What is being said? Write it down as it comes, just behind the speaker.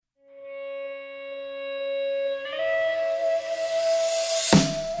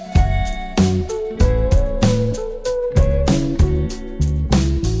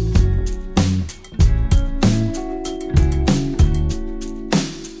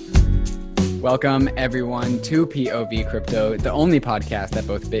Welcome, everyone, to POV Crypto, the only podcast that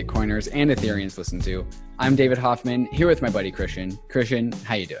both Bitcoiners and Ethereans listen to. I'm David Hoffman, here with my buddy Christian. Christian,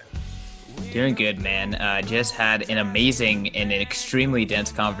 how you doing? Doing good, man. Just had an amazing and an extremely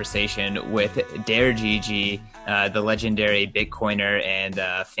dense conversation with Dare GG, the legendary Bitcoiner and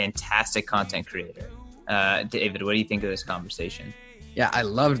fantastic content creator. David, what do you think of this conversation? Yeah, I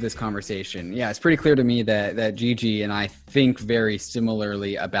loved this conversation. Yeah, it's pretty clear to me that Gigi and I think very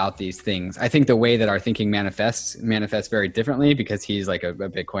similarly about these things. I think the way that our thinking manifests very differently because he's like a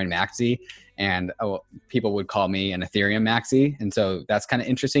Bitcoin maxi and people would call me an Ethereum maxi. And so that's kind of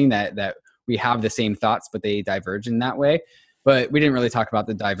interesting that we have the same thoughts, but they diverge in that way. But we didn't really talk about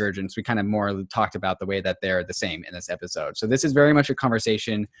the divergence. We kind of more talked about the way that they're the same in this episode. So this is very much a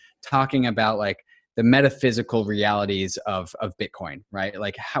conversation talking about like the metaphysical realities of Bitcoin, right?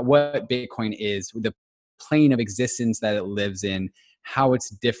 Like what Bitcoin is, the plane of existence that it lives in, how it's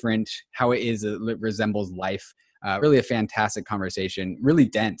different, how it resembles life. Really a fantastic conversation, really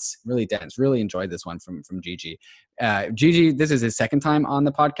dense. Really enjoyed this one from Gigi. Gigi, this is his second time on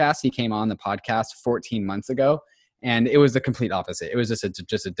the podcast. He came on the podcast 14 months ago, and it was the complete opposite. It was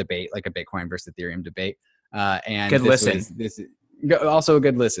just a debate, like a Bitcoin versus Ethereum debate. And good listen. Also a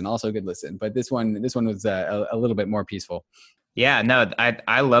good listen. But this one was a little bit more peaceful. Yeah, no,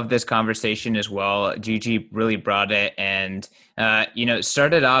 I love this conversation as well. Gigi really brought it and,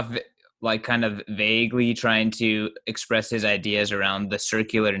 started off like kind of vaguely trying to express his ideas around the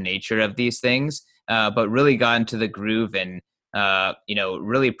circular nature of these things, but really got into the groove and,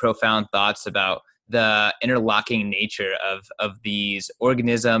 really profound thoughts about the interlocking nature of these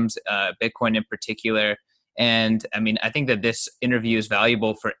organisms, Bitcoin in particular. And I mean, I think that this interview is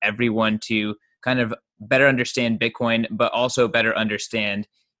valuable for everyone to kind of better understand Bitcoin, but also better understand,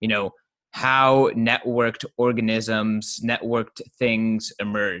 how networked organisms, networked things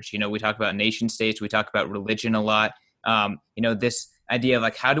emerge. We talk about nation states, we talk about religion a lot. This idea of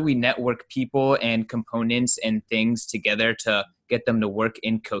like, how do we network people and components and things together to get them to work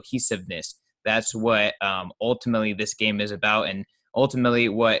in cohesiveness? That's what ultimately this game is about. And ultimately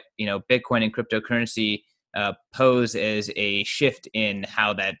what, Bitcoin and cryptocurrency pose as a shift in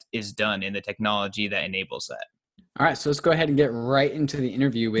how that is done in the technology that enables that. All right, so let's go ahead and get right into the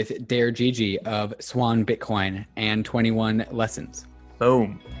interview with Dare Gigi of Swan Bitcoin and 21 Lessons.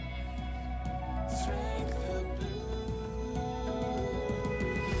 Boom.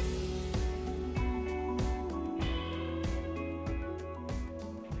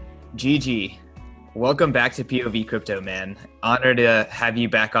 Gigi, welcome back to POV Crypto, man. Honored to have you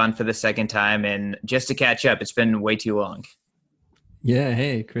back on for the second time. And just to catch up, it's been way too long. Yeah.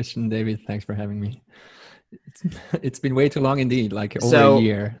 Hey, Christian, David, thanks for having me. It's been way too long indeed, like over a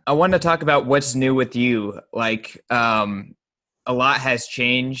year. I want to talk about what's new with you. Like, a lot has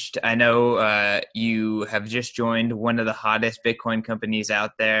changed. I know you have just joined one of the hottest Bitcoin companies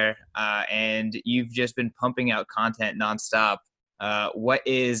out there, and you've just been pumping out content nonstop. What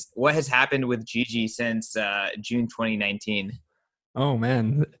has happened with Gigi since June 2019? Oh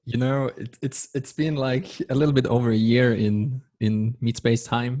man, it's been like a little bit over a year in Meatspace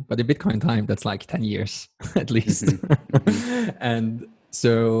time, but in Bitcoin time, that's like 10 years at least. And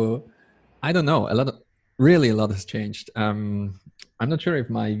so I don't know, a lot has changed. I'm not sure if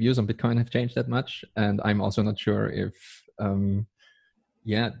my views on Bitcoin have changed that much, and I'm also not sure if I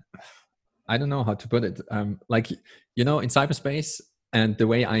don't know how to put it. In cyberspace and the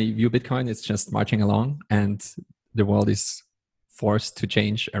way I view Bitcoin, it's just marching along and the world is forced to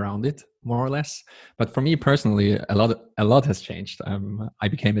change around it, more or less. But for me personally, a lot has changed. I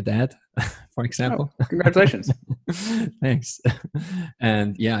became a dad, for example. Oh, congratulations. Thanks.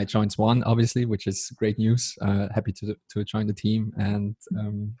 And yeah, I joined Swan, obviously, which is great news. Happy to join the team and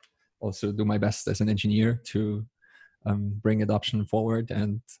also do my best as an engineer to bring adoption forward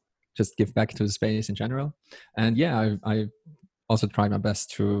and just give back to the space in general. And yeah, I also tried my best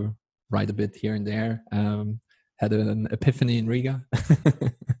to write a bit here and there. Had an epiphany in Riga.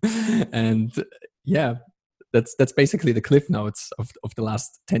 And yeah, that's basically the cliff notes of the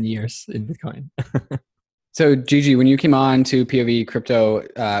last 10 years in Bitcoin. So Gigi, when you came on to POV Crypto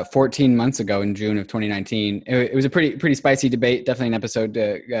 14 months ago in June of 2019, it was a pretty spicy debate, definitely an episode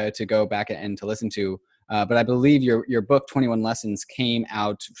to go back and to listen to. But I believe your book, 21 Lessons, came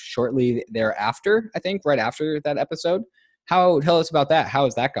out shortly thereafter, I think, right after that episode. Tell us about that. How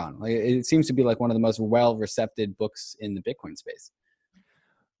has that gone? Like, it seems to be like one of the most well-recepted books in the Bitcoin space.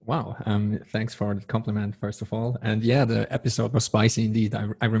 Wow. Thanks for the compliment, first of all. And yeah, the episode was spicy indeed.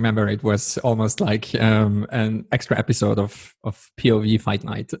 I remember it was almost like an extra episode of POV Fight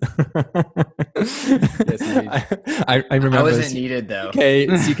Night. Yes, indeed. I remember I wasn't needed though.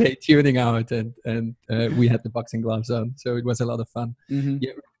 CK tuning out, and we had the boxing gloves on. So it was a lot of fun. Mm-hmm.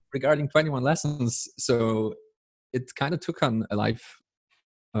 Yeah, regarding 21 Lessons, so it kind of took on a life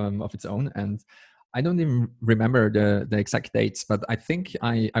of its own. And I don't even remember the exact dates, but I think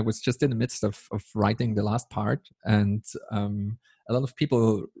I was just in the midst of writing the last part, and a lot of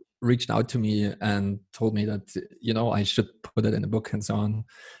people reached out to me and told me that, you know, I should put it in a book and so on.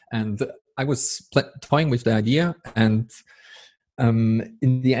 And I was toying with the idea, and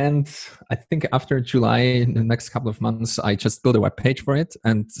in the end, I think after July, in the next couple of months, I just built a web page for it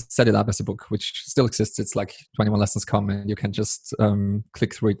and set it up as a book, which still exists. It's like 21lessons.com, and you can just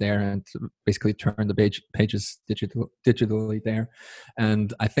click through it there and basically turn the pages digitally there.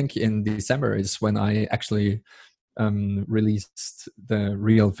 And I think in December is when I actually released the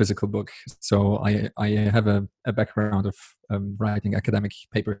real physical book. So I have a background of writing academic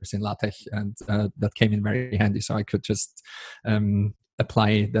papers in LaTeX, and that came in very handy. So I could just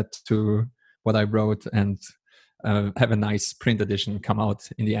apply that to what I wrote and have a nice print edition come out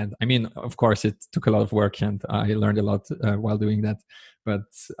in the end. I mean, of course, it took a lot of work, and I learned a lot while doing that. But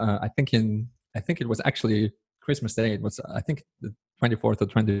I think it was actually Christmas Day. It was, I think, the 24th or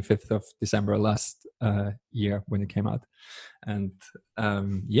 25th of December last year when it came out. And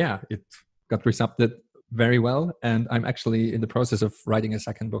yeah, it got recepted very well. And I'm actually in the process of writing a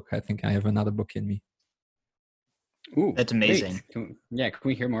second book. I think I have another book in me. Ooh, that's amazing. Can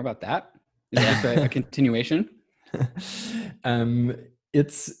we hear more about that? Is this a continuation?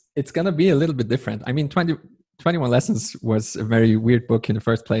 It's going to be a little bit different. I mean, 21 Lessons was a very weird book in the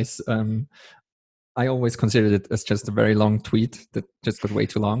first place. I always considered it as just a very long tweet that just got way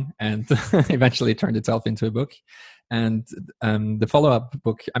too long, and eventually turned itself into a book. And the follow-up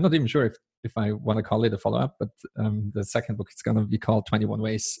book, I'm not even sure if I want to call it a follow-up, but the second book is going to be called 21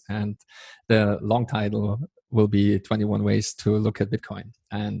 Ways, and the long title will be 21 Ways to Look at Bitcoin.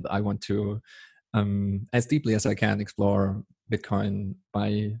 And I want to, as deeply as I can, explore Bitcoin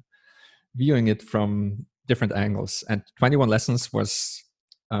by viewing it from different angles. And 21 Lessons was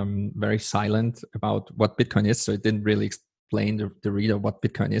very silent about what Bitcoin is, so it didn't really explain the reader what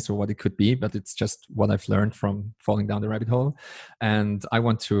Bitcoin is or what it could be, but it's just what I've learned from falling down the rabbit hole. And I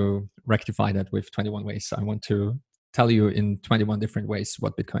want to rectify that with 21 Ways. I want to tell you in 21 different ways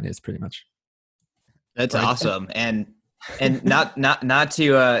what Bitcoin is, pretty much. That's right. Awesome. And not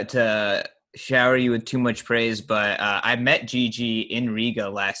to shower you with too much praise, but I met Gigi in Riga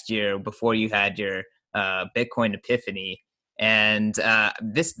last year before you had your Bitcoin epiphany. And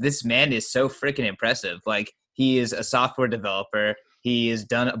this man is so freaking impressive. Like, he is a software developer. He has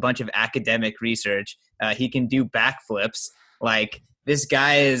done a bunch of academic research. He can do backflips. Like, this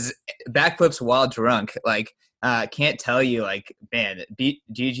guy is backflips while drunk. Like, can't tell you, like, man,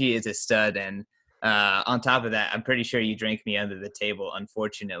 Gigi is a stud. And on top of that, I'm pretty sure you drank me under the table,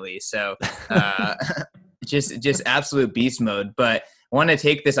 unfortunately. So just absolute beast mode. But I want to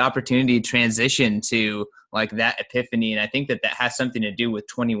take this opportunity to transition to like that epiphany. And I think that has something to do with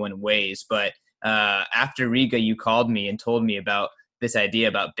 21 Ways. But after Riga, you called me and told me about this idea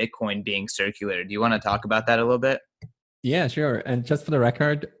about Bitcoin being circular. Do you want to talk about that a little bit? Yeah, sure. And just for the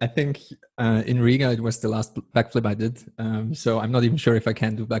record, I think in Riga, it was the last backflip I did. So I'm not even sure if I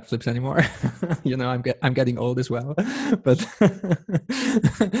can do backflips anymore. You know, I'm getting old as well. But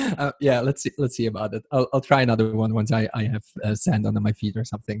yeah, let's see about it. I'll try another one once I have sand under my feet or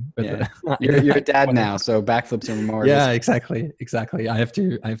something. But yeah. You're a dad now, so backflips are more. Yeah, exactly. I have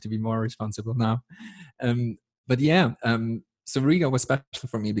to be more responsible now. But yeah, so Riga was special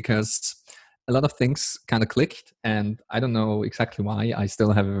for me because a lot of things kind of clicked, and I don't know exactly why. I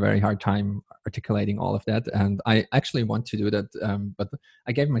still have a very hard time articulating all of that, and I actually want to do that, but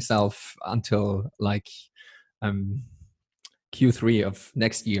I gave myself until like Q3 of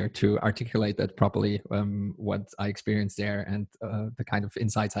next year to articulate that properly, what I experienced there and the kind of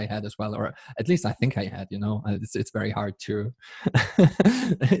insights I had as well, or at least I think I had. You know, it's very hard to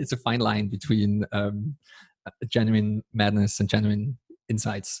it's a fine line between genuine madness and genuine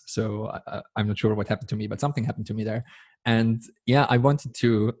insights. So I'm not sure what happened to me, but something happened to me there. And yeah, I wanted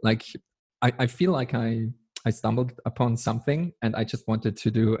to, like, I feel like I stumbled upon something, and I just wanted to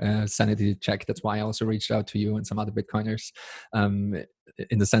do a sanity check. That's why I also reached out to you and some other Bitcoiners.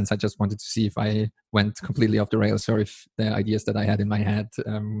 In the sense, I just wanted to see if I went completely off the rails, or if the ideas that I had in my head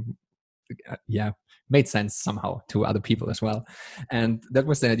made sense somehow to other people as well. And that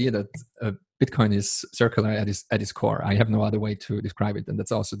was the idea that Bitcoin is circular at its core. I have no other way to describe it, and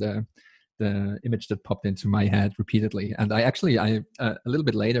that's also the image that popped into my head repeatedly. And I a little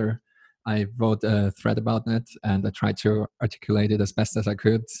bit later, I wrote a thread about that, and I tried to articulate it as best as I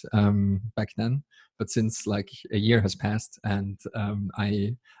could back then. But since like a year has passed, and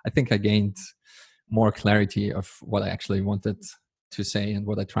I think I gained more clarity of what I actually wanted to say and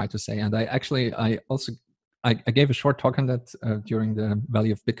what I tried to say. And I also gave a short talk on that during the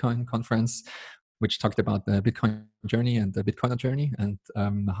Value of Bitcoin conference, which talked about the Bitcoin journey and the Bitcoiner journey, and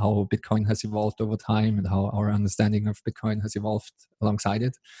how Bitcoin has evolved over time and how our understanding of Bitcoin has evolved alongside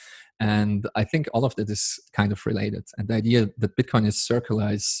it. And I think all of that is kind of related. And the idea that Bitcoin is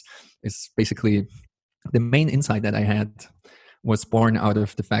circular is basically the main insight that I had was born out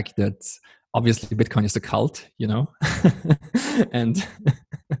of the fact that obviously Bitcoin is a cult, and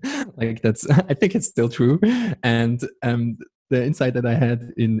like I think it's still true. And the insight that I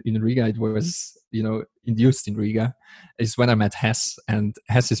had in Riga, it was, induced in Riga, is when I met Hess, and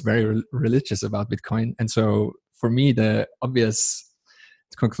Hess is very religious about Bitcoin. And so for me, the obvious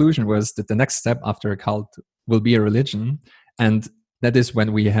conclusion was that the next step after a cult will be a religion. And that is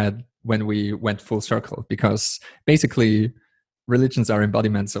when we went full circle, because basically religions are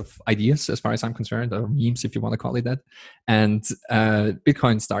embodiments of ideas, as far as I'm concerned, or memes, if you want to call it that. And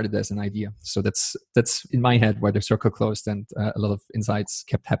Bitcoin started as an idea. So that's in my head where the circle closed, and a lot of insights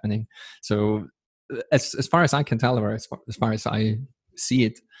kept happening. So as far as I can tell, or as far as I see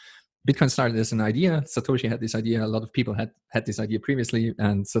it, Bitcoin started as an idea. Satoshi had this idea. A lot of people had this idea previously,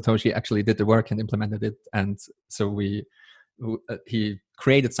 and Satoshi actually did the work and implemented it. And so he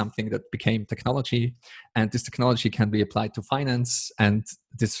created something that became technology, and this technology can be applied to finance, and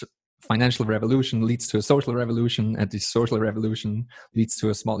this financial revolution leads to a social revolution, and this social revolution leads to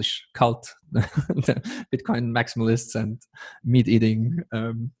a smallish cult, the Bitcoin maximalists and meat-eating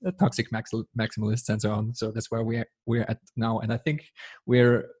toxic maximalists and so on. So that's where we're at now, and I think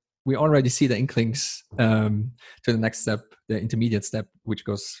we already see the inklings to the next step, the intermediate step, which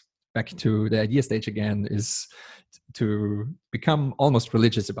goes back to the idea stage again, is to become almost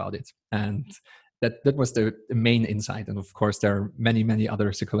religious about it. And that was the main insight. And of course, there are many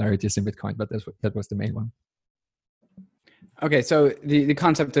other circularities in Bitcoin, but that was the main one. Okay, so the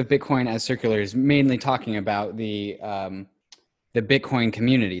concept of Bitcoin as circular is mainly talking about the Bitcoin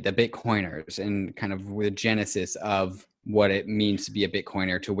community, the Bitcoiners, and kind of the genesis of what it means to be a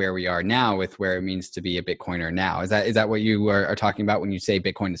Bitcoiner to where we are now with where it means to be a Bitcoiner now. Is that what you are talking about when you say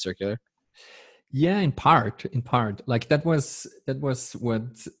Bitcoin is circular? Yeah, in part. Like that was what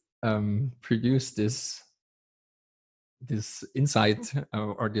produced this insight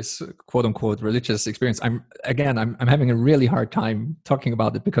or this quote unquote religious experience. I'm having a really hard time talking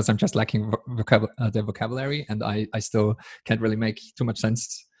about it because I'm just lacking the vocabulary, and I still can't really make too much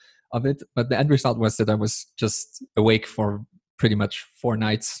sense of it. But the end result was that I was just awake for pretty much 4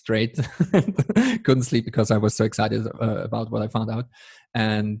 nights straight. Couldn't sleep because I was so excited about what I found out.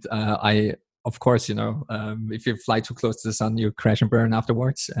 And of course, if you fly too close to the sun, you crash and burn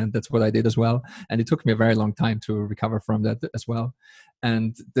afterwards. And that's what I did as well. And it took me a very long time to recover from that as well.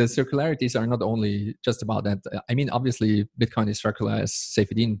 And the circularities are not only just about that. I mean, obviously, Bitcoin is circular, as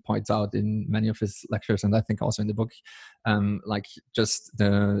Saifedean points out in many of his lectures, and I think also in the book. Like just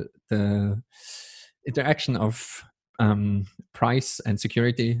the interaction of price and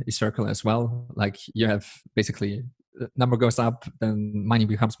security is circular as well. Like you have basically the number goes up, then mining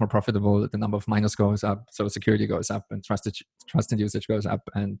becomes more profitable, the number of miners goes up, so security goes up, and trust and usage goes up,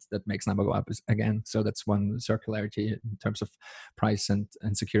 and that makes number go up again. So that's one circularity in terms of price and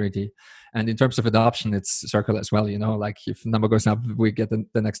security. And in terms of adoption, it's circular as well. Like if number goes up, we get the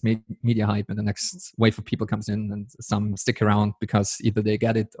next media hype, and the next wave of people comes in, and some stick around because either they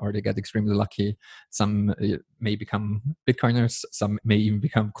get it or they get extremely lucky. Some may become Bitcoiners, some may even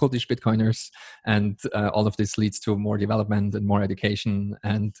become cultish Bitcoiners, and all of this leads to more development and more education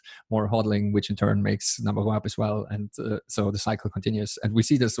and more hodling, which in turn makes number go up as well. And so the cycle continues. And we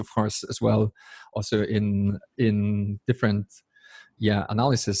see this, of course, as well also in different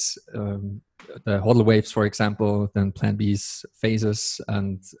analysis, the hodl waves, for example, then Plan B's phases,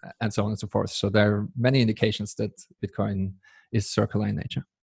 and so on and so forth. So there are many indications that Bitcoin is circular in nature.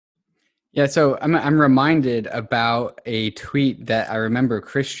 Yeah, so I'm reminded about a tweet that I remember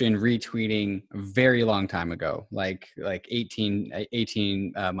Christian retweeting a very long time ago, like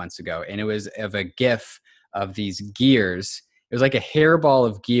 18 months ago, and it was of a GIF of these gears. It was like a hairball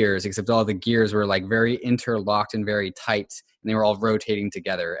of gears, except all the gears were like very interlocked and very tight, and they were all rotating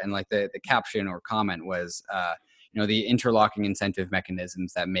together. And like the caption or comment was, the interlocking incentive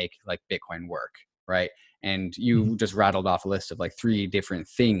mechanisms that make like Bitcoin work, right? And you just rattled off a list of like 3 different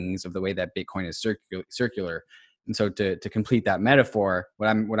things of the way that Bitcoin is circular. And so to complete that metaphor, what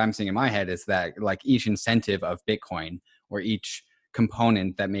I'm seeing in my head is that like each incentive of Bitcoin, or each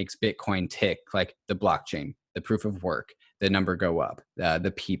component that makes Bitcoin tick, like the blockchain, the proof of work, the number go up,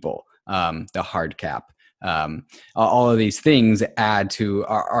 the people, the hard cap, all of these things add to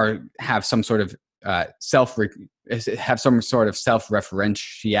have some sort of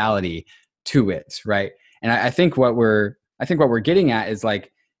self-referentiality to it, right? And I think what we're getting at is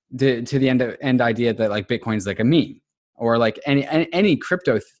like to the end idea that like Bitcoin is like a meme, or like any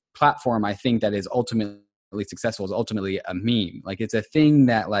crypto platform. I think that is ultimately successful is ultimately a meme. Like it's a thing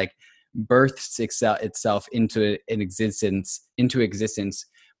that like births itself into existence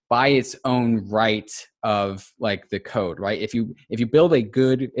by its own right of like the code, right? If you build a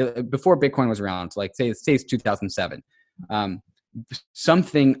good, before Bitcoin was around, like say it's 2007,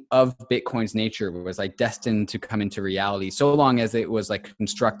 something of Bitcoin's nature was like destined to come into reality, so long as it was like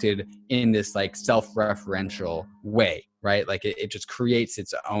constructed in this like self-referential way, right? Like it just creates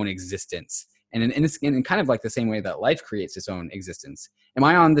its own existence. And in kind of like the same way that life creates its own existence. Am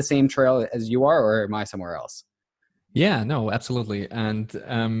I on the same trail as you are, or am I somewhere else? Yeah, no, absolutely. And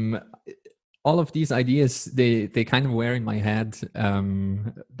all of these ideas, they kind of were in my head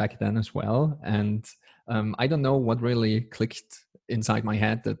back then as well. And I don't know what really clicked inside my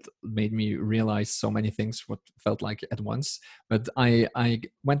head that made me realize so many things what felt like at once. But I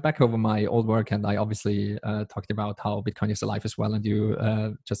went back over my old work, and I obviously talked about how Bitcoin is alive as well. And you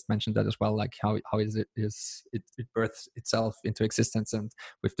just mentioned that as well, like how it births itself into existence, and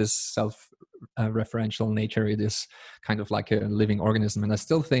with this self-referential nature, it is kind of like a living organism. And I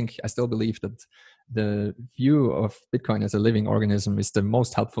still believe that the view of Bitcoin as a living organism is the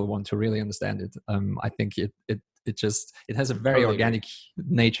most helpful one to really understand it. I think it has a very organic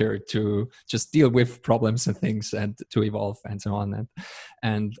nature to just deal with problems and things, and to evolve and so on.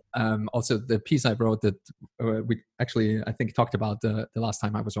 And also the piece I wrote that we actually I think talked about the last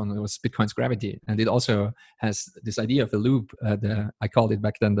time I was on, it was Bitcoin's gravity, and it also has this idea of a loop. I called it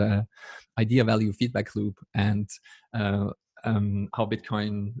back then the idea value feedback loop, and how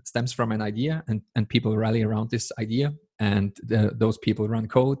Bitcoin stems from an idea, and people rally around this idea, and those people run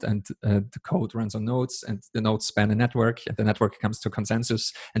code, and the code runs on nodes, and the nodes span a network, and the network comes to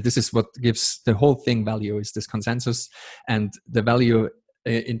consensus. And this is what gives the whole thing value, is this consensus. And the value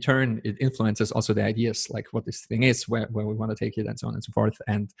in turn, it influences also the ideas, like what this thing is, where we want to take it, and so on and so forth.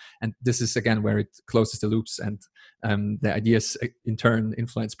 And this is again where it closes the loops, and the ideas in turn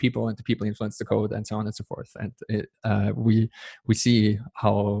influence people, and the people influence the code, and so on and so forth. And we see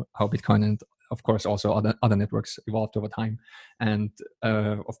how Bitcoin, and of course also other networks, evolved over time. And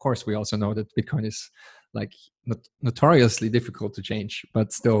of course we also know that Bitcoin is like notoriously difficult to change,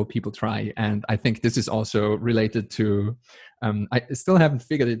 but still people try. And I think this is also related to I still haven't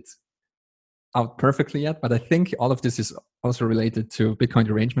figured it out perfectly yet, but I think all of this is also related to Bitcoin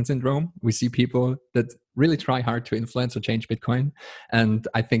derangement syndrome. We see people that really try hard to influence or change Bitcoin, and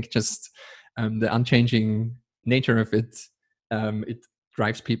I think just the unchanging nature of it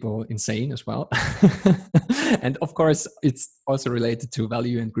drives people insane as well. And of course it's also related to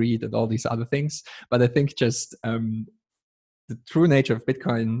value and greed and all these other things, but I think just the true nature of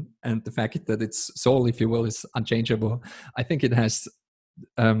Bitcoin and the fact that its soul, if you will, is unchangeable, I think it has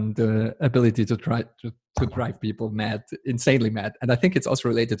the ability to try to drive people mad, insanely mad. And I think it's also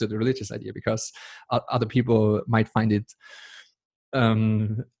related to the religious idea, because other people might find it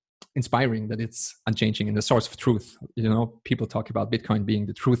inspiring that it's unchanging and the source of truth. You know, people talk about Bitcoin being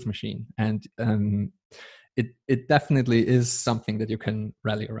the truth machine, and it definitely is something that you can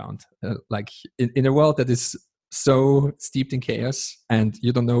rally around. Like in a world that is so steeped in chaos, and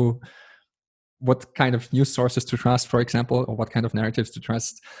you don't know what kind of news sources to trust, for example, or what kind of narratives to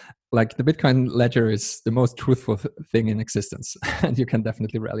trust, like the Bitcoin ledger is the most truthful thing in existence, and you can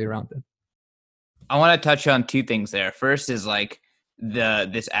definitely rally around it. I want to touch on 2 things there. First is like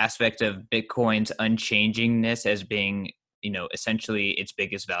this aspect of Bitcoin's unchangingness as being, essentially its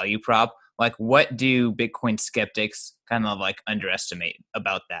biggest value prop. Like, what do Bitcoin skeptics kind of like underestimate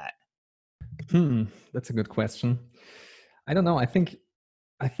about that? That's a good question. I don't know. I think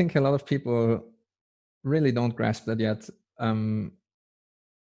a lot of people really don't grasp that yet. And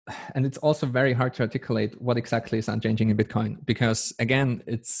it's also very hard to articulate what exactly is unchanging in Bitcoin, because again,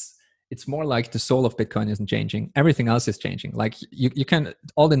 it's more like the soul of Bitcoin isn't changing. Everything else is changing. Like you can,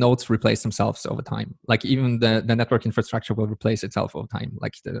 all the nodes replace themselves over time. Like even the network infrastructure will replace itself over time.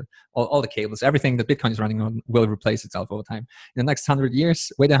 Like all the cables, everything that Bitcoin is running on will replace itself over time. In the next 100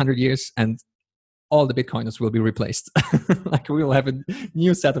 years, wait 100 years, and all the Bitcoiners will be replaced. Like we will have a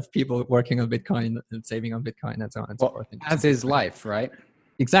new set of people working on Bitcoin and saving on Bitcoin and so on and so forth. As is life, right?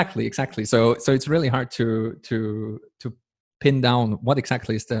 Exactly. So it's really hard to pin down what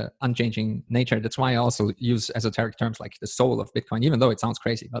exactly is the unchanging nature. That's why I also use esoteric terms like the soul of Bitcoin, even though it sounds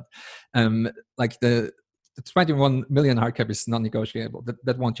crazy. But like the 21 million hard cap is non-negotiable.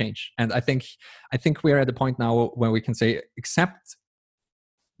 That won't change. And I think we're at a point now where we can say, except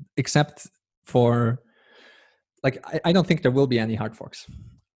for, like, I don't think there will be any hard forks.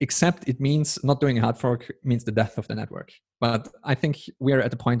 Except it means not doing a hard fork means the death of the network. But I think we're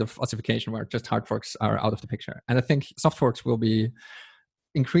at the point of ossification where just hard forks are out of the picture. And I think soft forks will be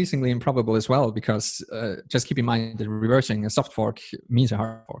increasingly improbable as well, because just keep in mind that reversing a soft fork means a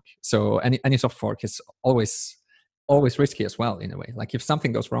hard fork. So any soft fork is always risky as well, in a way. Like if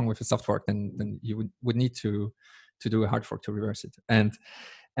something goes wrong with a soft fork, then you would need to do a hard fork to reverse it. And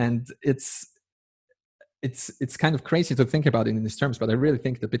it's kind of crazy to think about it in these terms, but I really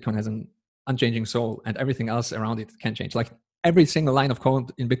think that Bitcoin has an unchanging soul, and everything else around it can change. Like every single line of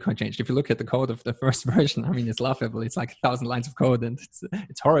code in Bitcoin changed. If you look at the code of the first version, I mean, it's laughable. It's like 1,000 lines of code, and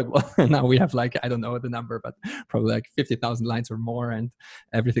it's horrible. And now we have, like, I don't know the number, but probably like 50,000 lines or more, and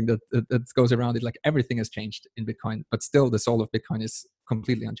everything that goes around it. Like everything has changed in Bitcoin, but still the soul of Bitcoin is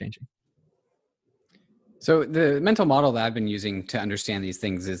completely unchanging. So the mental model that I've been using to understand these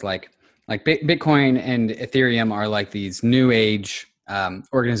things is like Bitcoin and Ethereum are like these new age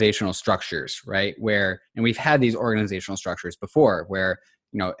organizational structures, right? And we've had these organizational structures before, where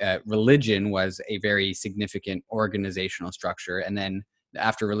religion was a very significant organizational structure, and then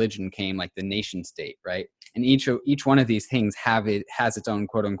after religion came like the nation state, right? And each one of these things has its own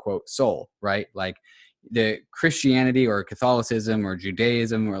quote unquote soul, right? Like the Christianity or Catholicism or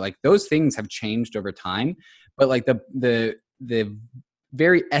Judaism, or like those things have changed over time, but like the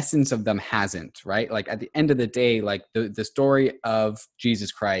very essence of them hasn't, right? Like at the end of the day, like the story of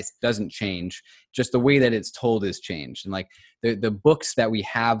Jesus Christ doesn't change, just the way that it's told is changed. And like the books that we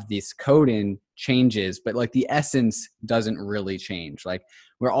have this code in changes, but like the essence doesn't really change. Like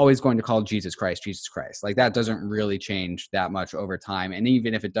we're always going to call Jesus Christ. Like that doesn't really change that much over time. And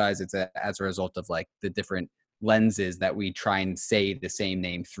even if it does, it's as a result of like the different lenses that we try and say the same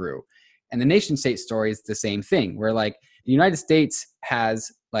name through. And the nation state story is the same thing, where like the United States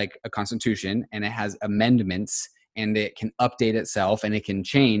has like a constitution and it has amendments and it can update itself and it can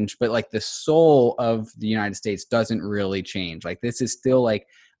change, but like the soul of the United States doesn't really change. Like this is still like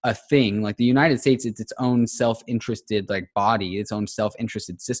a thing. Like the United States is its own self-interested like body, its own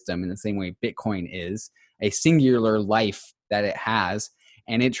self-interested system, in the same way Bitcoin is a singular life that it has,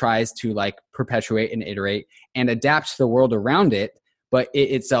 and it tries to like perpetuate and iterate and adapt to the world around it, but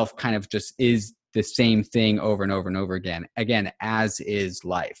it itself kind of just is the same thing over and over and over again, as is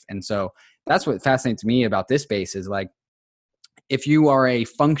life. And so that's what fascinates me about this space is like, if you are a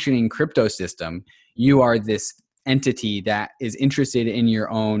functioning crypto system, you are this entity that is interested in your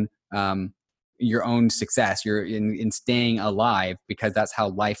own success. You're in staying alive, because that's how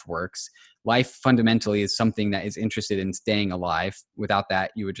life works. Life fundamentally is something that is interested in staying alive. Without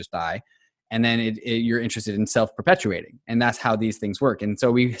that, you would just die. And then you're interested in self-perpetuating. And that's how these things work. And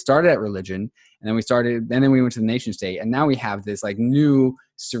so we started at religion, and then we went to the nation state. And now we have this like new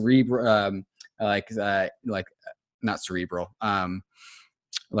cerebral, not cerebral,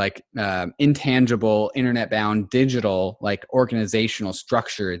 intangible, internet-bound, digital, like organizational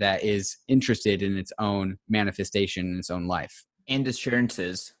structure that is interested in its own manifestation in its own life. And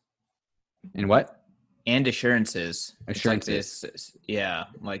assurances. And what? And assurances. Assurances. Like this, yeah,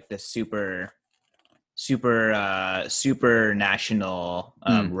 like the super national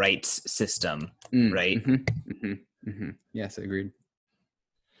rights system, right? Mm-hmm. Mm-hmm. Mm-hmm. Yes, agreed.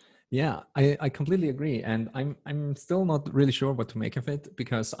 Yeah, I completely agree, and I'm still not really sure what to make of it,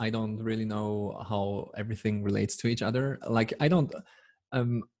 because I don't really know how everything relates to each other. Like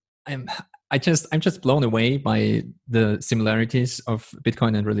I'm just blown away by the similarities of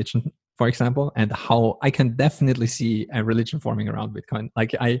Bitcoin and religion, for example, and how I can definitely see a religion forming around Bitcoin.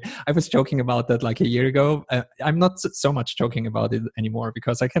 Like I was joking about that like a year ago. I'm not so much joking about it anymore,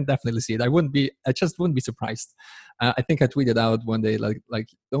 because I can definitely see it. I just wouldn't be surprised. I think I tweeted out one day, like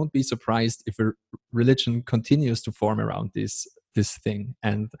don't be surprised if a religion continues to form around this thing.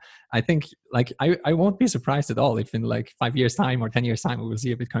 And I think like I won't be surprised at all if in like 5 years time or 10 years time we will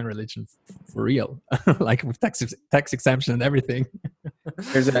see a Bitcoin religion for real, like with tax exemption and everything.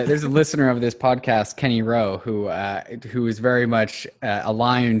 There's a listener of this podcast, Kenny Rowe, who is very much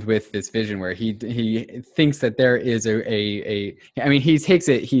aligned with this vision, where he thinks that there is I mean, he takes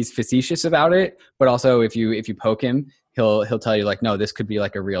it, he's facetious about it, but also if you poke him, he'll tell you like, no, this could be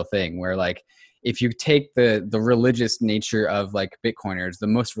like a real thing, where like if you take the religious nature of like Bitcoiners, the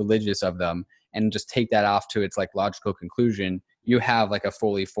most religious of them, and just take that off to its like logical conclusion, you have like a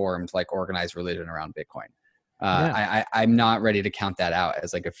fully formed like organized religion around Bitcoin. I'm not ready to count that out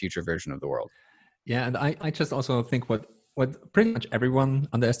as like a future version of the world. Yeah, and I just also think what pretty much everyone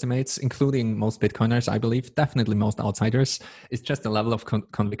underestimates, including most Bitcoiners, I believe, definitely most outsiders, is just the level of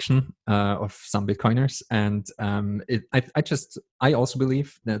conviction of some Bitcoiners. And I also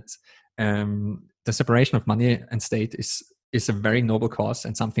believe that the separation of money and state is a very noble cause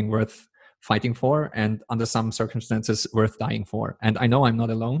and something worth fighting for, and under some circumstances worth dying for. And I know I'm not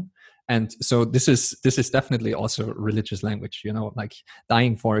alone. And so this is definitely also religious language, you know, like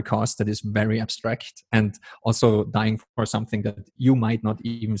dying for a cause that is very abstract, and also dying for something that you might not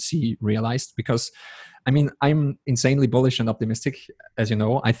even see realized. Because I mean, I'm insanely bullish and optimistic, as you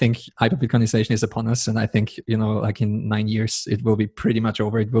know. I think hyper-Bitcoinization is upon us, and I think, you know, like in 9 years it will be pretty much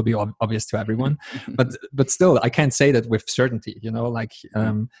over. It will be obvious to everyone, but still, I can't say that with certainty. You know, like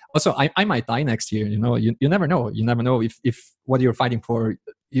also I might die next year. You know, you never know. You never know if what you're fighting for.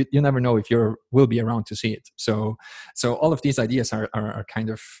 You never know if you will be around to see it. So all of these ideas are kind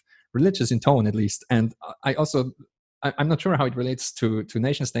of religious in tone, at least. And I'm not sure how it relates to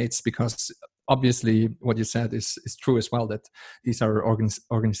nation states, because obviously what you said is true as well, that these are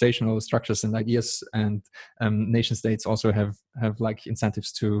organizational structures and ideas, and nation states also have like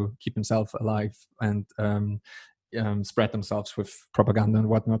incentives to keep themselves alive and spread themselves with propaganda and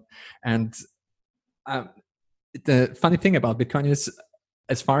whatnot. And the funny thing about Bitcoin is,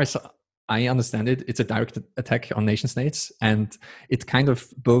 as far as I understand it, it's a direct attack on nation states, and it kind of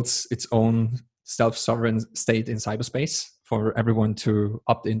builds its own self-sovereign state in cyberspace for everyone to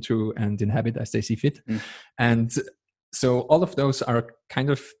opt into and inhabit as they see fit. And so all of those are kind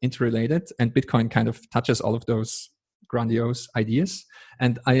of interrelated, and Bitcoin kind of touches all of those grandiose ideas.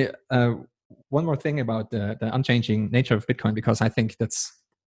 And one more thing about the unchanging nature of Bitcoin, because I think that's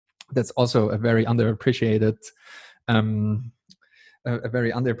also a very underappreciated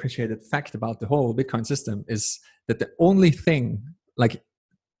fact about the whole Bitcoin system, is that the only thing, like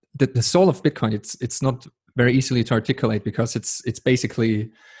the soul of Bitcoin, it's not very easily to articulate, because it's basically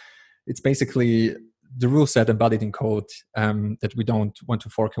the rule set embodied in code that we don't want to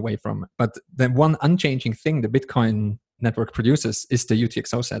fork away from. But the one unchanging thing the Bitcoin network produces is the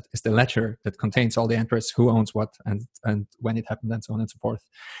UTXO set, is the ledger that contains all the entries, who owns what, and when it happened, and so on and so forth.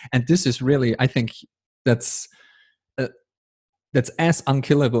 And this is really, I think, that's as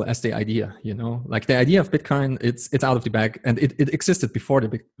unkillable as the idea, you know, like the idea of Bitcoin, it's out of the bag, and it existed before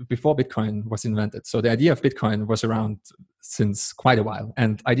Bitcoin was invented. So the idea of Bitcoin was around since quite a while,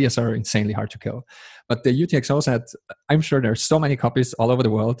 and ideas are insanely hard to kill. But the UTXO set, I'm sure there's so many copies all over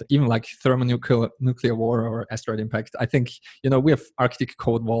the world, even like thermonuclear war or asteroid impact. I think, you know, we have Arctic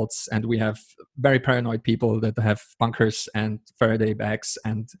code vaults, and we have very paranoid people that have bunkers and Faraday bags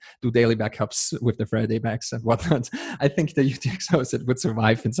and do daily backups with the Faraday bags and whatnot. I think the UTXO set would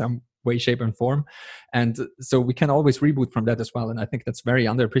survive in some way, shape, and form. And so we can always reboot from that as well. And I think that's very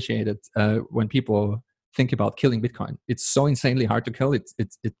underappreciated when people think about killing Bitcoin. It's so insanely hard to kill. It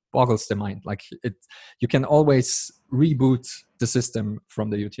boggles the mind. Like you can always reboot the system from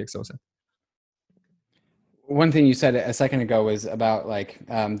the UTXO set. One thing you said a second ago was about like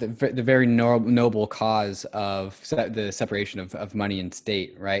the very noble cause of the separation of money and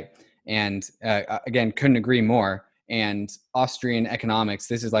state, right? And again, couldn't agree more. And Austrian economics,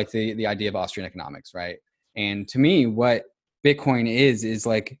 this is like the idea of Austrian economics, right? And to me, what Bitcoin is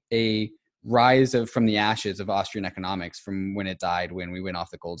like a rise from the ashes of Austrian economics from when it died, when we went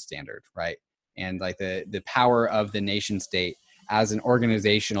off the gold standard, right? And like the power of the nation state as an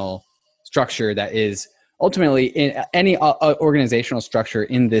organizational structure that is ultimately in any organizational structure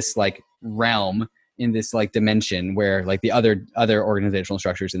in this like realm, in this like dimension, where like the other organizational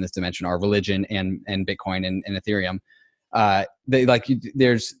structures in this dimension are religion and Bitcoin and Ethereum.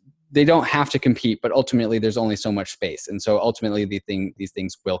 They don't have to compete, but ultimately there's only so much space. And so ultimately these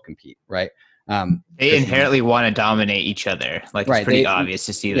things will compete, right? They inherently want to dominate each other. Like it's pretty obvious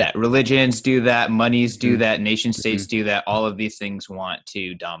to see that. Religions do that, monies do that, nation states do that. All of these things want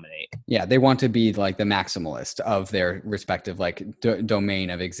to dominate. Yeah, they want to be like the maximalist of their respective like domain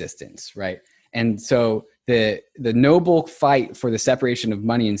of existence, right? And so the noble fight for the separation of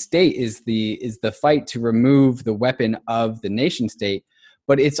money and state is the fight to remove the weapon of the nation state.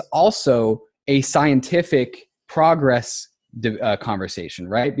 But it's also a scientific progress conversation,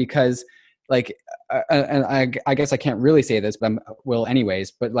 right? Because like, and I guess I can't really say this, but I will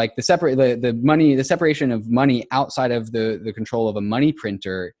anyways. But like the separation of money outside of the control of a money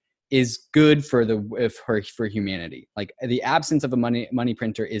printer is good for for humanity. Like the absence of a money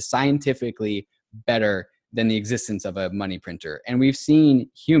printer is scientifically better than the existence of a money printer. And we've seen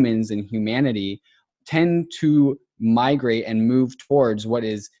humans and humanity tend to migrate and move towards what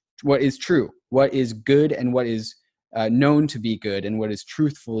is true, what is good, and what is known to be good, and what is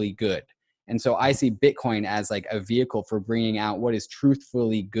truthfully good. And so I see Bitcoin as like a vehicle for bringing out what is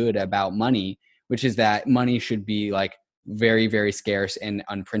truthfully good about money, which is that money should be like very, very scarce and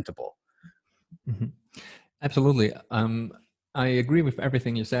unprintable. Mm-hmm. Absolutely. I agree with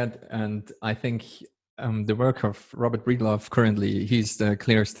everything you said. And I think the work of Robert Breedlove currently, he's the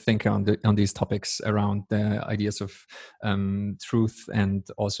clearest thinker on these topics around the ideas of truth and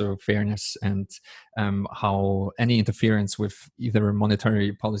also fairness, and how any interference with either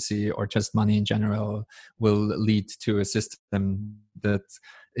monetary policy or just money in general will lead to a system that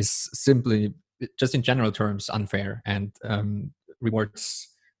is simply, just in general terms, unfair and rewards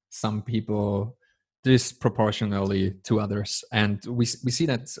some people disproportionately to others. And we see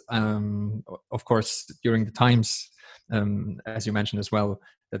that, of course, during the times, as you mentioned as well,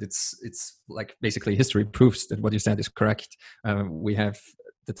 that it's like basically history proves that what you said is correct. We have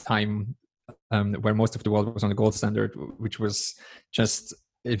the time where most of the world was on the gold standard, which was just,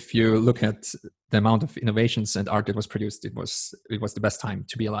 if you look at the amount of innovations and art that was produced, it was the best time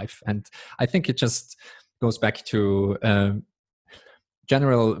to be alive. And I think it just goes back to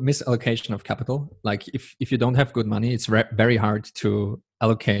general misallocation of capital. Like if you don't have good money, it's very hard to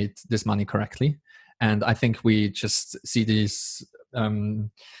allocate this money correctly. And I think we just see these,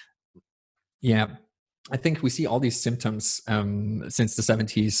 I think we see all these symptoms since the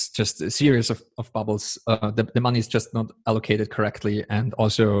 70s, just a series of bubbles. The money is just not allocated correctly. And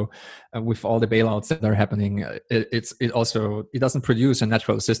also with all the bailouts that are happening, it doesn't produce a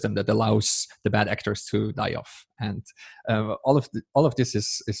natural system that allows the bad actors to die off. And all of this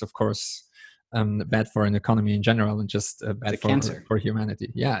is of course bad for an economy in general, and just bad for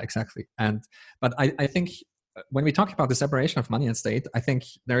humanity. Yeah, exactly. But I think when we talk about the separation of money and state, I think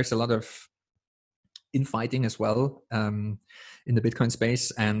there is a lot of infighting as well in the Bitcoin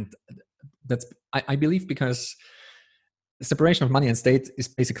space. And that's, I believe, because the separation of money and state is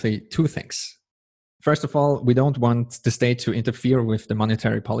basically two things. First of all, we don't want the state to interfere with the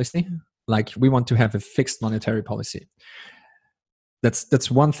monetary policy. Like, we want to have a fixed monetary policy. That's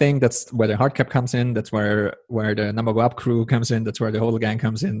one thing. That's where the hard cap comes in. That's where the number go up crew comes in. That's where the whole gang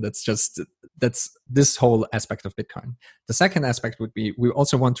comes in. That's this whole aspect of Bitcoin. The second aspect would be, we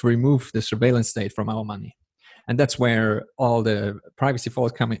also want to remove the surveillance state from our money. And that's where all the privacy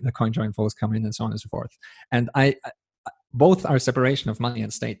flows come in, the CoinJoin flows come in, and so on and so forth. And I both are separation of money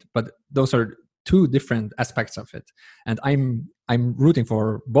and state, but those are two different aspects of it. And I'm rooting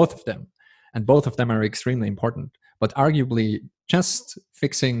for both of them. And both of them are extremely important. But arguably, just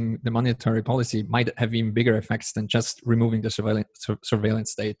fixing the monetary policy might have even bigger effects than just removing the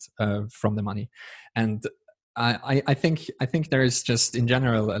surveillance state from the money. And I think there is just, in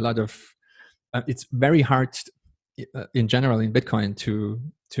general, a lot of it's very hard in general in Bitcoin to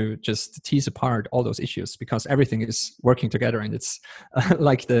just tease apart all those issues, because everything is working together, and it's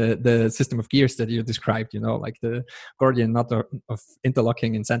like the system of gears that you described, like the Gordian knot of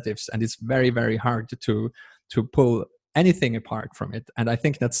interlocking incentives, and it's very, very hard to pull anything apart from it. And I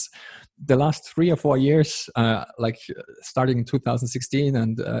think that's the last 3 or 4 years, like starting in 2016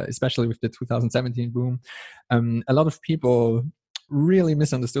 and especially with the 2017 boom, a lot of people really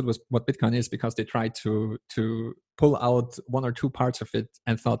misunderstood what Bitcoin is, because they tried to pull out 1 or 2 parts of it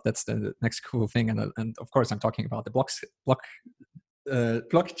and thought that's the next cool thing. And of course, I'm talking about the blockchain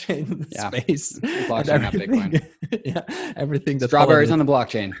space. Blockchain, not Bitcoin. Yeah, everything that strawberries on the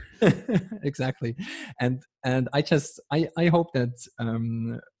blockchain. Exactly. And I hope that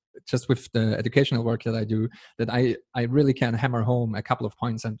just with the educational work that I do, that I really can hammer home a couple of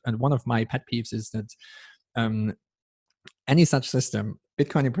points. And one of my pet peeves is that any such system,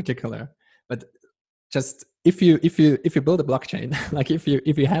 Bitcoin in particular, but just if you build a blockchain, like if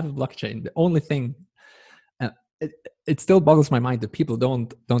you have a blockchain, the only thing it still boggles my mind that people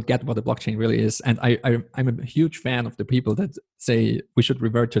don't get what a blockchain really is. And I'm a huge fan of the people that say we should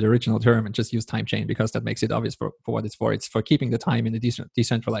revert to the original term and just use time chain, because that makes it obvious for what it's for. It's for keeping the time in a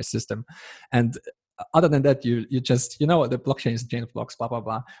decentralized system. And other than that, you just, the blockchain is a chain of blocks, blah, blah,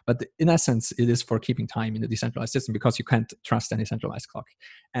 blah. But in essence, it is for keeping time in a decentralized system, because you can't trust any centralized clock.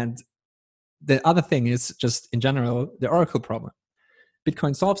 And the other thing is just, in general, the Oracle problem.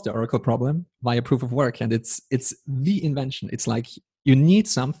 Bitcoin solves the Oracle problem via proof of work, and it's the invention. It's like, you need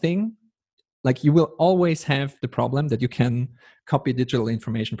something, like you will always have the problem that you can copy digital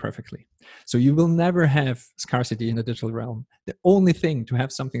information perfectly. So you will never have scarcity in the digital realm. The only thing to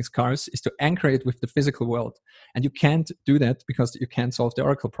have something scarce is to anchor it with the physical world. And you can't do that because you can't solve the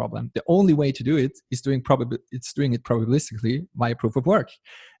Oracle problem. The only way to do it is doing it probabilistically via proof of work.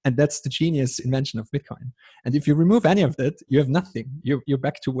 And that's the genius invention of Bitcoin. And if you remove any of that, you have nothing. You're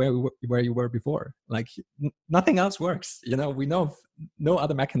back to where you were before. Like nothing else works. You know, we know of no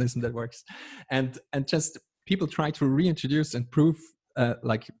other mechanism that works. And just people try to reintroduce and prove,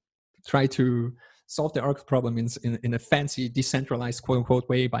 try to solve the Oracle problem in a fancy, decentralized, quote unquote,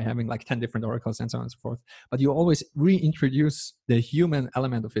 way by having like 10 different oracles and so on and so forth. But you always reintroduce the human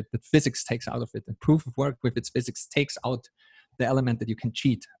element of it that physics takes out of it. And proof of work with its physics takes out the element that you can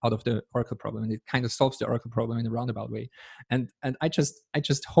cheat out of the Oracle problem. And it kind of solves the Oracle problem in a roundabout way. And I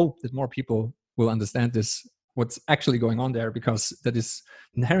just hope that more people will understand this, what's actually going on there, because that is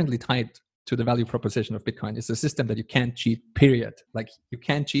inherently tied to the value proposition of Bitcoin. It's a system that you can't cheat, period. Like you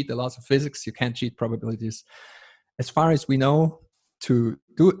can't cheat the laws of physics, you can't cheat probabilities. As far as we know, to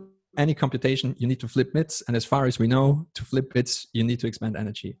do any computation, you need to flip bits. And as far as we know, to flip bits, you need to expend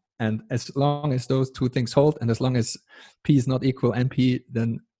energy. And as long as those two things hold, and as long as P is not equal NP,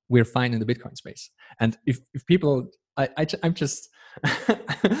 then we're fine in the Bitcoin space. And if people, I'm just,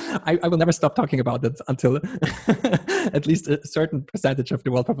 I will never stop talking about it until at least a certain percentage of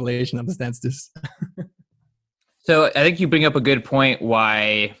the world population understands this. So I think you bring up a good point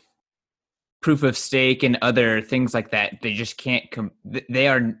why proof of stake and other things like that, they just can't, they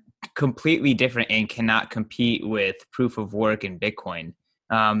are completely different and cannot compete with proof of work in Bitcoin.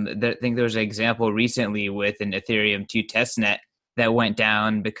 I think there was an example recently with an Ethereum 2 testnet that went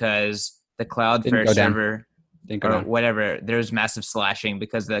down because the Cloudflare server or whatever, there's massive slashing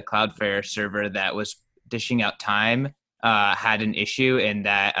because the Cloudflare server that was dishing out time had an issue, and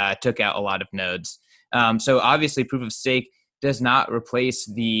that took out a lot of nodes. So obviously proof of stake does not replace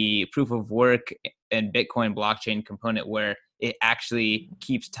the proof of work and Bitcoin blockchain component where it actually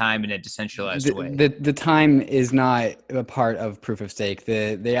keeps time in a decentralized way. The time is not a part of proof of stake.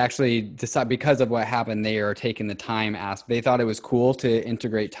 They actually decide, because of what happened, they are taking the time aspect. They thought it was cool to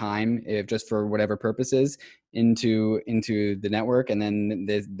integrate time, if just for whatever purposes, into the network, and then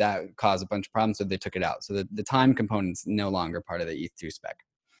that caused a bunch of problems, so they took it out. So the time component's no longer part of the ETH2 spec.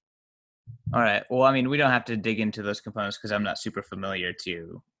 All right. Well, I mean, we don't have to dig into those components because I'm not super familiar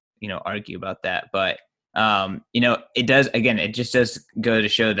to, argue about that. But it just does go to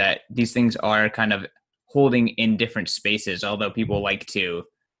show that these things are kind of holding in different spaces, although people like to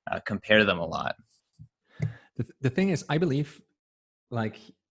compare them a lot. The thing is, I believe, like,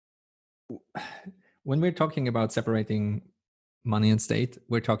 when we're talking about separating money and state,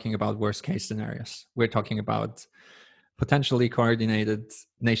 we're talking about worst case scenarios. We're talking about potentially coordinated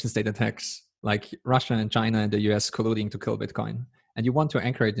nation state attacks like Russia and China and the US colluding to kill Bitcoin. And you want to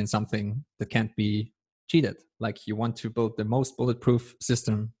anchor it in something that can't be cheated. Like, you want to build the most bulletproof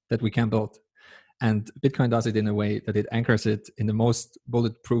system that we can build. And Bitcoin does it in a way that it anchors it in the most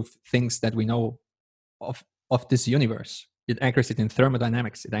bulletproof things that we know of this universe. It anchors it in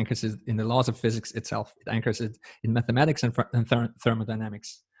thermodynamics. It anchors it in the laws of physics itself. It anchors it in mathematics and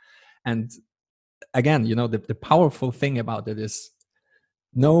thermodynamics. And again, the powerful thing about it is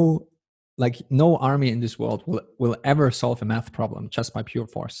no army in this world will ever solve a math problem just by pure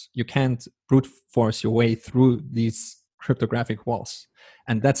force. You can't brute force your way through these cryptographic walls.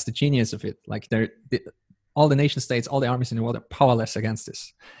 And that's the genius of it. Like, all the nation states, all the armies in the world are powerless against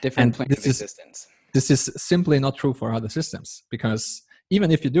this. Different planes of existence. This is simply not true for other systems, because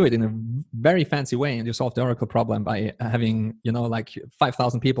even if you do it in a very fancy way and you solve the Oracle problem by having,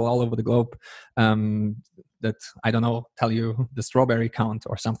 5,000 people all over the globe that, I don't know, tell you the strawberry count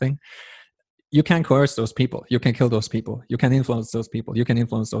or something, you can coerce those people. You can kill those people. You can influence those people. You can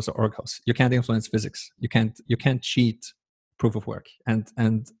influence those oracles. You can't influence physics. You can't cheat proof of work.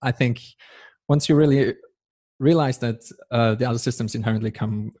 And I think once you really realize that, the other systems inherently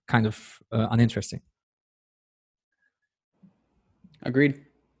come kind of uninteresting. Agreed.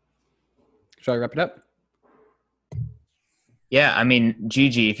 Shall I wrap it up? Yeah, I mean,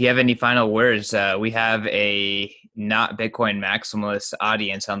 Gigi, if you have any final words, we have a not Bitcoin maximalist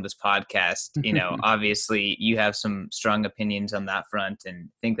audience on this podcast. Obviously you have some strong opinions on that front and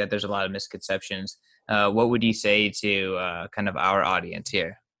think that there's a lot of misconceptions. What would you say to kind of our audience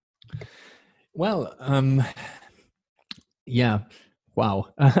here? Well, yeah.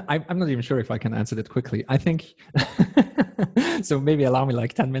 Wow. I'm not even sure if I can answer that quickly. I think, so maybe allow me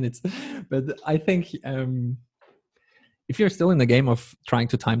like 10 minutes. But I think if you're still in the game of trying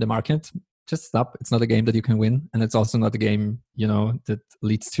to time the market just stop. It's not a game that you can win, and it's also not a game, that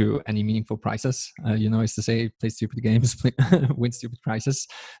leads to any meaningful prizes. Is to say, play stupid games, win stupid prizes.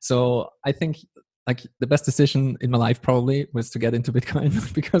 So I think like the best decision in my life probably was to get into Bitcoin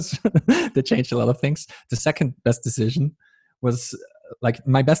because they changed a lot of things. The second best decision was like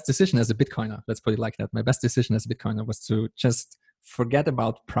my best decision as a Bitcoiner. Let's put it like that. My best decision as a Bitcoiner was to just forget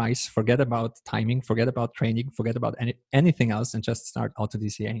about price, forget about timing, forget about training, forget about anything else, and just start auto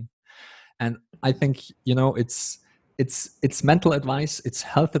DCAing. And I think, it's mental advice, it's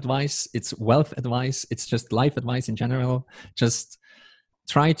health advice, it's wealth advice, it's just life advice in general. Just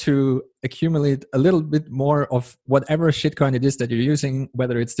try to accumulate a little bit more of whatever shitcoin it is that you're using,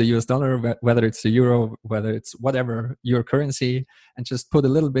 whether it's the US dollar, whether it's the euro, whether it's whatever your currency, and just put a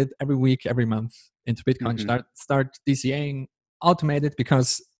little bit every week, every month into Bitcoin. Mm-hmm. Start DCAing, automate it,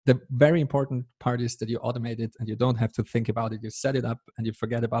 because the very important part is that you automate it and you don't have to think about it. You set it up and you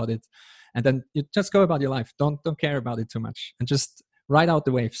forget about it, and then you just go about your life. Don't care about it too much, and just ride out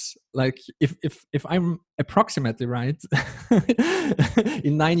the waves. Like if I'm approximately right,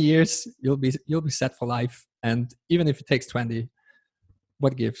 in 9 years you'll be set for life. And even if it takes 20,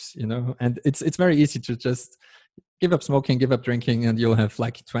 what gives, And it's very easy to just give up smoking, give up drinking, and you'll have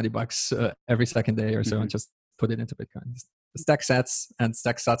like $20 every second day or so, and just put it into Bitcoin. Stack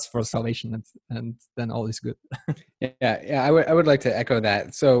sats for salvation, and then all is good. Yeah. I would like to echo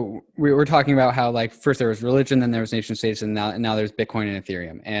that. So we were talking about how like first there was religion, then there was nation states, and now there's Bitcoin and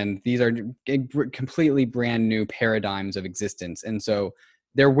Ethereum, and these are completely brand new paradigms of existence. And so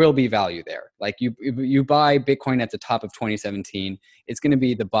there will be value there. Like you buy Bitcoin at the top of 2017, it's going to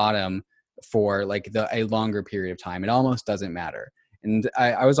be the bottom for like a longer period of time. It almost doesn't matter. And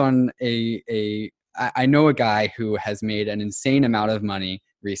I was on I know a guy who has made an insane amount of money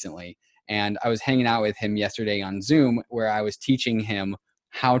recently, and I was hanging out with him yesterday on Zoom where I was teaching him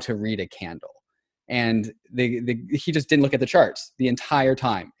how to read a candle. And he just didn't look at the charts the entire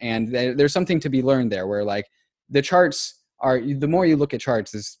time. And there's something to be learned there where like the charts are, the more you look at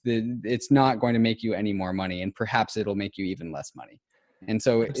charts, it's not going to make you any more money, and perhaps it'll make you even less money. And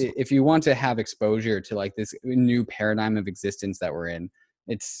so if you want to have exposure to like this new paradigm of existence that we're in,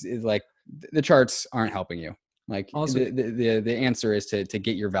 it's like the charts aren't helping you. Like also, the answer is to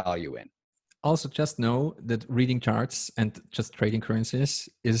get your value in. Also, just know that reading charts and just trading currencies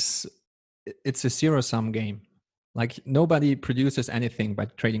it's a zero-sum game. Like nobody produces anything by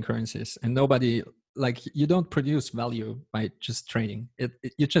trading currencies, and you don't produce value by just trading.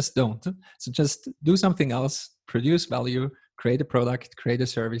 You just don't. So just do something else, produce value, create a product, create a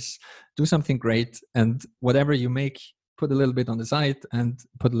service, do something great, and whatever you make, put a little bit on the side and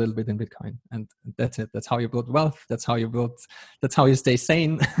put a little bit in Bitcoin, and that's it. That's how you build wealth. That's how you stay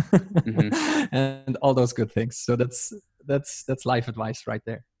sane, mm-hmm. and all those good things. So that's life advice right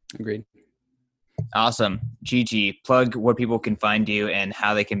there. Agreed. Awesome. Gigi, plug where people can find you and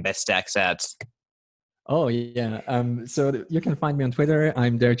how they can best stack sats. Oh yeah. So you can find me on Twitter.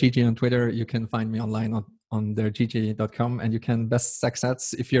 I'm thereGigi on Twitter. You can find me online on theregigi.com, and you can best stack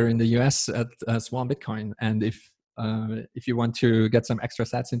sats if you're in the US at Swan Bitcoin. And if you want to get some extra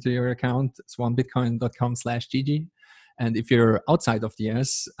sats into your account, swanbitcoin.com/Gigi. And if you're outside of the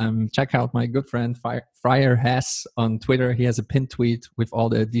US, check out my good friend Friar Hess on Twitter. He has a pinned tweet with all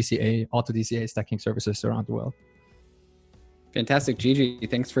the auto DCA stacking services around the world. Fantastic, Gigi.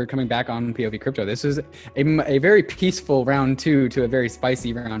 Thanks for coming back on POV Crypto. This is a very peaceful round 2 to a very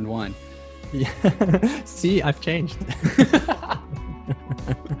spicy round 1. Yeah. See, I've changed.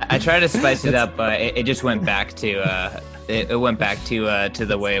 I tried to spice it up, but it just went back to it went back to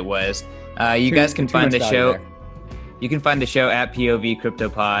the way it was. You guys can find the show. You can find the show at POV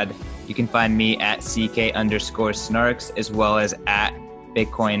CryptoPod. You can find me at CK_Snarks, as well as at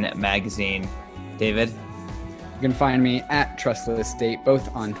Bitcoin Magazine. David? You can find me at Trustless State, both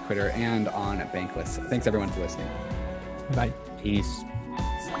on Twitter and on Bankless. Thanks everyone for listening. Bye. Peace.